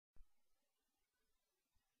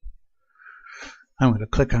I'm going to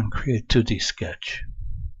click on Create 2D Sketch.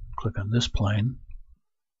 Click on this plane.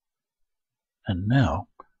 And now,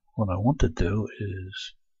 what I want to do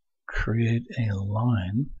is create a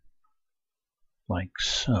line like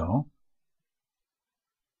so.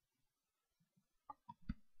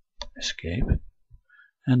 Escape.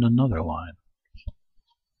 And another line.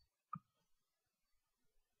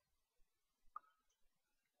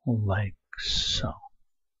 Like so.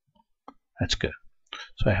 That's good.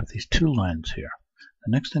 So I have these two lines here.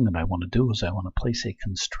 The next thing that I want to do is I want to place a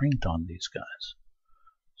constraint on these guys.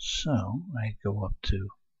 So I go up to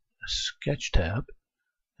the Sketch tab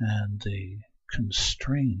and the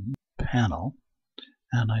Constraint panel,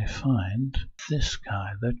 and I find this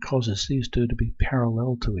guy that causes these two to be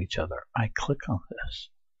parallel to each other. I click on this.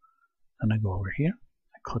 Then I go over here.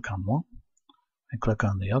 I click on one. I click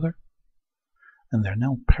on the other. And they're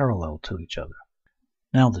now parallel to each other.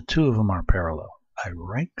 Now the two of them are parallel. I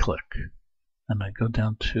right click and I go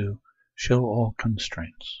down to Show All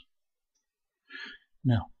Constraints.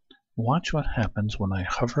 Now watch what happens when I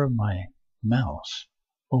hover my mouse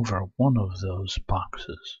over one of those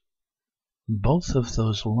boxes. Both of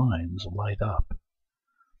those lines light up.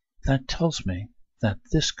 That tells me that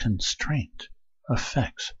this constraint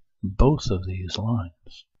affects both of these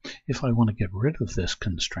lines. If I want to get rid of this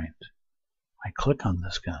constraint, I click on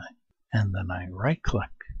this guy, and then I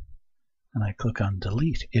right-click, and I click on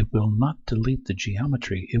Delete. It will not delete the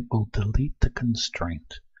geometry, it will delete the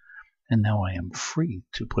constraint. And now I am free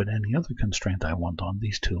to put any other constraint I want on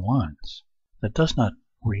these two lines. That does not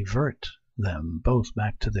revert them both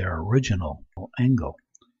back to their original angle.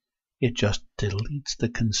 It just deletes the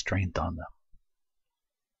constraint on them.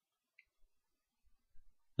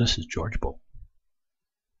 This is George Boole.